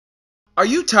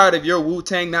Are you tired of your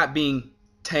Wu-Tang not being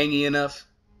tangy enough?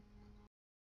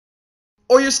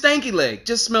 Or your stanky leg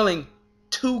just smelling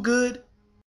too good?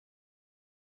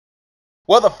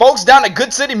 Well, the folks down at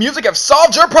Good City Music have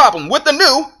solved your problem with the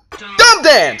new Dumb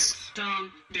Dance.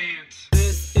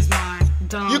 This is my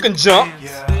dumb You can jump,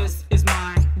 dance. This is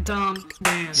my dumb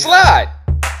dance. slide,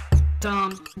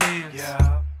 Dumb dance.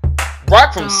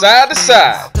 rock from side to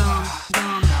side.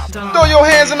 Throw your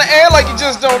hands in the air like you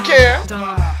just don't care.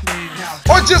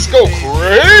 Or just go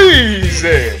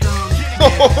crazy.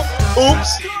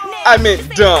 Oops, I meant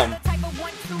dumb.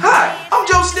 Hi, I'm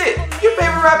Joe Stitt, your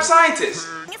favorite rap scientist.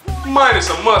 Minus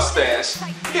a mustache.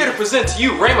 Here to present to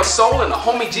you Rhema Soul and the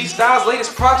Homie G Styles'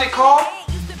 latest project called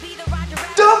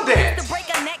Dumb Dance.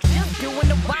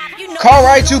 Car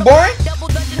ride too boring?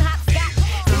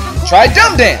 Try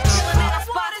Dumb Dance.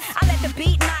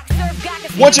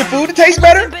 Want your food to taste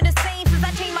better?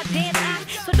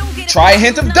 Try a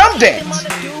hint of Dumb Dance.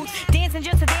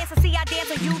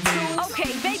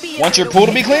 Want your pool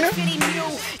to be cleaner?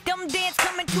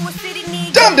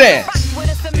 Dumb Dance.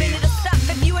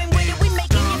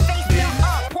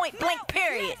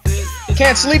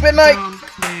 Can't sleep at night?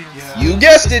 You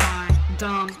guessed it.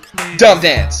 Dumb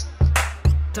Dance.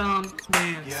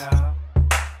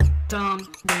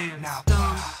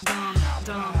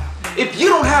 If you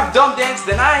don't have Dumb Dance,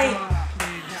 then I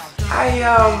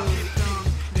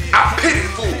pity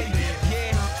fool.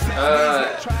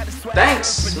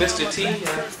 Thanks, Mr. T. I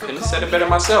couldn't have said it better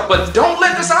myself. But don't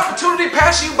let this opportunity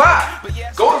pass you by.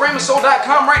 Go to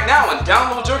RhemaSoul.com right now and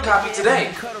download your copy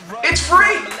today. It's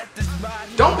free.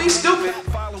 Don't be stupid.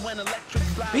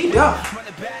 Be dumb.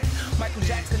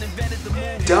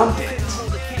 Dumb Dance.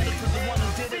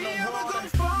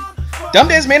 Dumb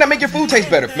Dance may not make your food taste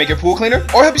better, make your pool cleaner,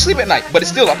 or help you sleep at night, but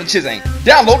it's still off the chizang.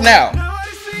 Download now.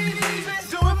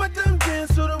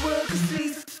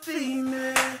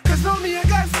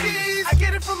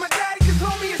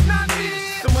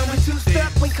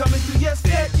 Coming through your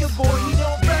set, your boy